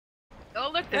Oh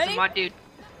look, there's Ready? a mod dude.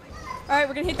 All right,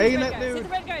 we're gonna hit these red that guys. dude. Hit the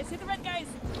red guys. Hit the red guys.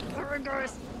 The red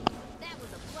guys.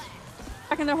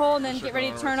 Back in their hole and then Should get go ready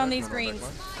on to our turn right on side, these turn on our greens.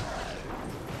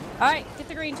 back All right, get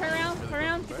the green. Turn around. Turn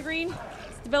around. Get the green.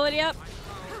 Stability up.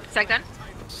 Sag done.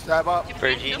 Stab up.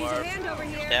 Virgie.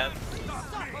 Stab.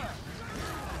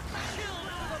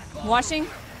 Washing.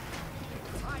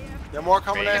 There are more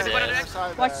coming in. Raise on it. the other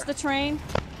side Watch there. the train.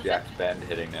 Jack's bend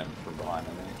hitting them from behind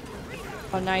them.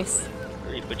 Oh, nice.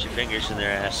 Or you put your fingers in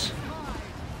their ass.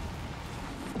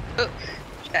 Oh.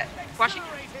 Washing.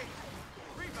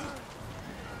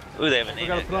 Ooh, they have a We name.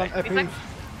 gotta put on Reflex. FE.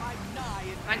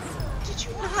 Nice. Did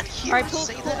you not hear All right, us pull,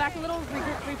 say pull that? back a little.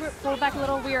 Regroup. Pull back a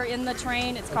little. We are in the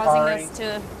train. It's causing us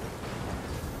to.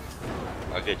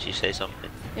 Oh, good. You say something.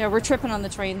 Yeah, we're tripping on the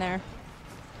train there.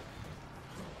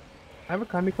 I have a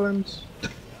Kami cleanse.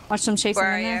 Watch them chasing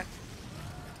Where in are there. you?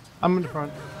 I'm in the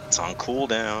front. It's on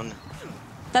cooldown.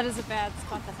 That is a bad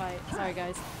spot to fight. Sorry,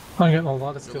 guys. I'm getting a lot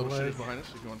of Got skill little lag. shooters behind us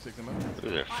if you want to take them out. Ooh,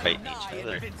 they're fighting each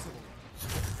other.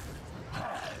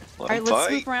 All right, let's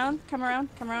swoop around. Come around.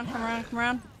 Come around. Come around. Come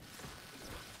around.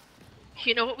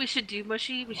 You know what we should do,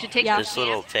 Mushy? We should take Yeah. the This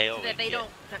little camp tail so that we they get. don't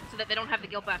so that they don't have the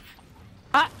guild buff.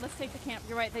 Ah, let's take the camp.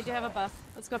 You're right. They do have a buff.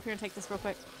 Let's go up here and take this real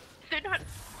quick. They're not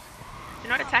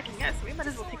attacking us. We might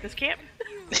as well take this camp.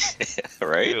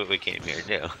 Right? Maybe we came here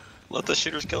too. Let the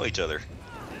shooters kill each other.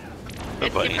 The Let's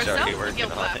give bunny's already ourselves the working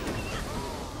guild on buff.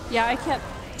 it. Yeah, I kept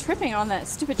tripping on that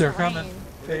stupid They're terrain. coming.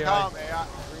 They AI. come, AI.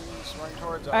 Greens running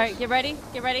towards us. All right, get ready.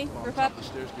 Get ready. On Group top up. of the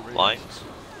stairs, get ready. Lines.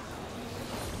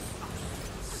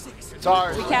 It's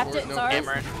ours. We capped it. No, It's ours.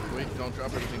 Cameron. Wait, don't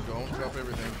drop everything. Don't drop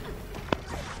everything.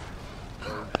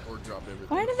 Or drop everything.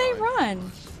 Why do they Fine.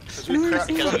 run? Because we cracked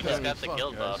Because we them. just got the Fuck,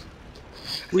 guild guys. buff.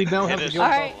 We now have It the is guild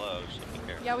All so right. low, so be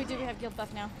careful. Yeah, we do. We have guild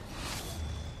buff now.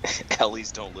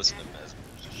 Ellies don't listen to Mesmer.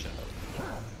 Just shut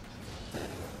up.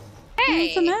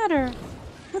 What's the matter?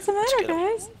 What's the matter, get 'em.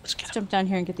 guys? Let's get Let's jump down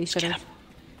here and get these Let's get shitters. 'em.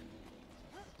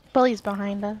 Bully's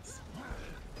behind us.